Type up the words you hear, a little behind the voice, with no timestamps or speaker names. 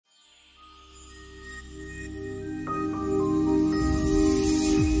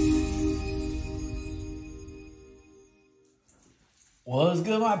What's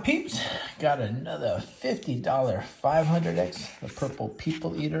good, my peeps? Got another $50 500X, the Purple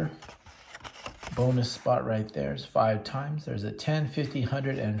People Eater. Bonus spot right there is 5 times. There's a 10, 50,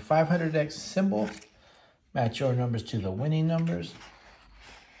 100, and 500X symbol. Match your numbers to the winning numbers.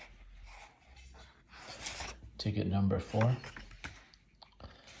 Ticket number 4.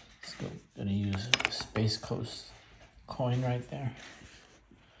 Let's go. Gonna use Space Coast coin right there.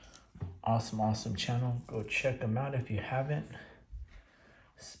 Awesome channel. Go check them out if you haven't.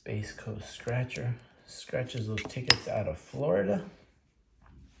 Space Coast Scratcher scratches those tickets out of Florida.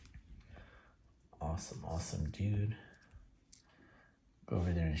 Awesome dude. Go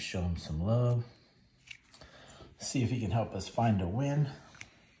over there and show him some love. See if he can help us find a win.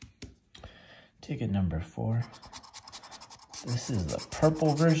 Ticket number 4. This is the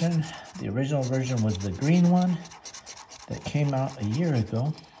purple version. The original version was the green one that came out a year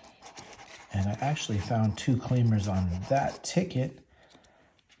ago. And I actually found 2 claimers on that ticket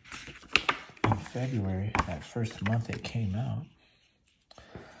in February, that first month it came out.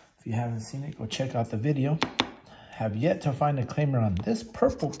 If you haven't seen it, go check out the video. Have yet to find a claimer on this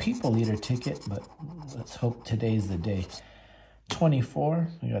Purple People Eater ticket, but let's hope today's the day. 24,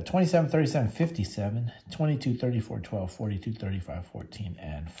 we got 27, 37, 57, 22, 34, 12, 42, 35, 14,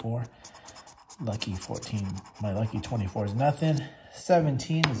 and 4. Lucky 14, my lucky 24 is nothing.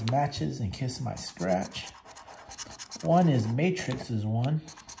 17 is matches and kiss my scratch. 1 is Matrix's one.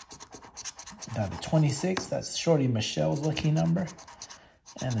 Got the 26, that's Shorty Michelle's lucky number.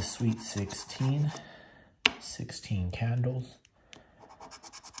 And the sweet 16, 16 candles.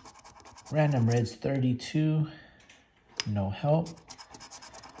 Random reds 32, no help.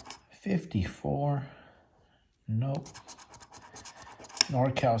 54, nope.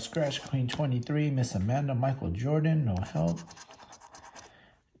 NorCal Scratch Queen 23, Miss Amanda Michael Jordan, no help.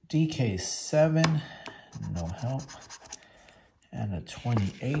 DK7, no help. And a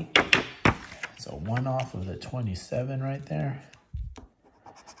 28. It's a 1 off of the 27 right there.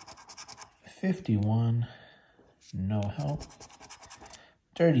 51, no help.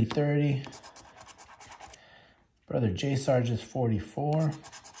 Dirty 30. Brother J Sarge's 44.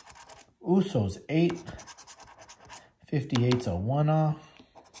 Usos 8. 58's a 1 off.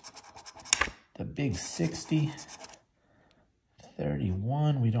 The big 60.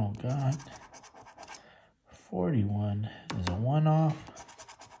 31 we don't got. 41 is a 1 off.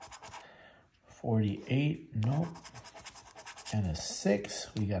 48, nope. And a 6,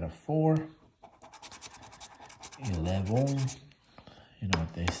 we got a 4. 11, you know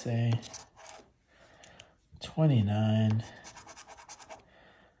what they say. 29,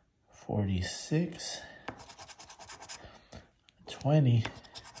 46, 20,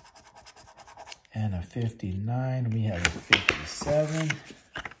 and a 59. We have a 57.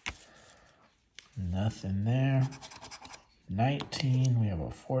 Nothing there. 19, we have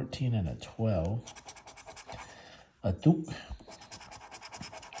a 14 and a 12. A Duke.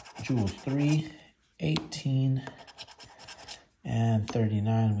 Jewels 3, 18, and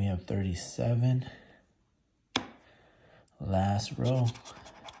 39. We have 37. Last row.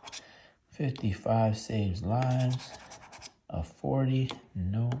 55 saves lives. A 40,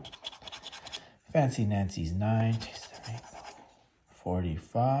 no. Fancy Nancy's 9,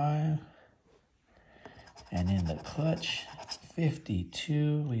 45. And in the clutch,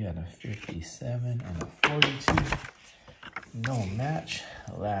 52. We got a 57 and a 42. No match.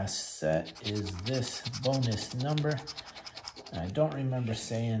 Last set is this bonus number. I don't remember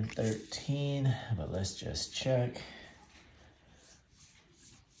saying 13, but let's just check.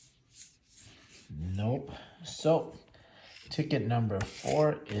 Nope. So, ticket number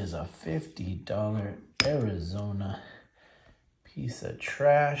 4 is a $50 Arizona piece of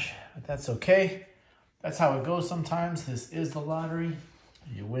trash. But that's okay. That's how it goes sometimes. This is the lottery.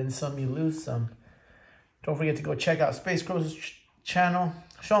 You win some, you lose some. Don't forget to go check out Space Coast's channel.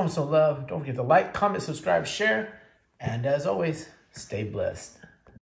 Show them some love. Don't forget to like, comment, subscribe, share. And as always, stay blessed.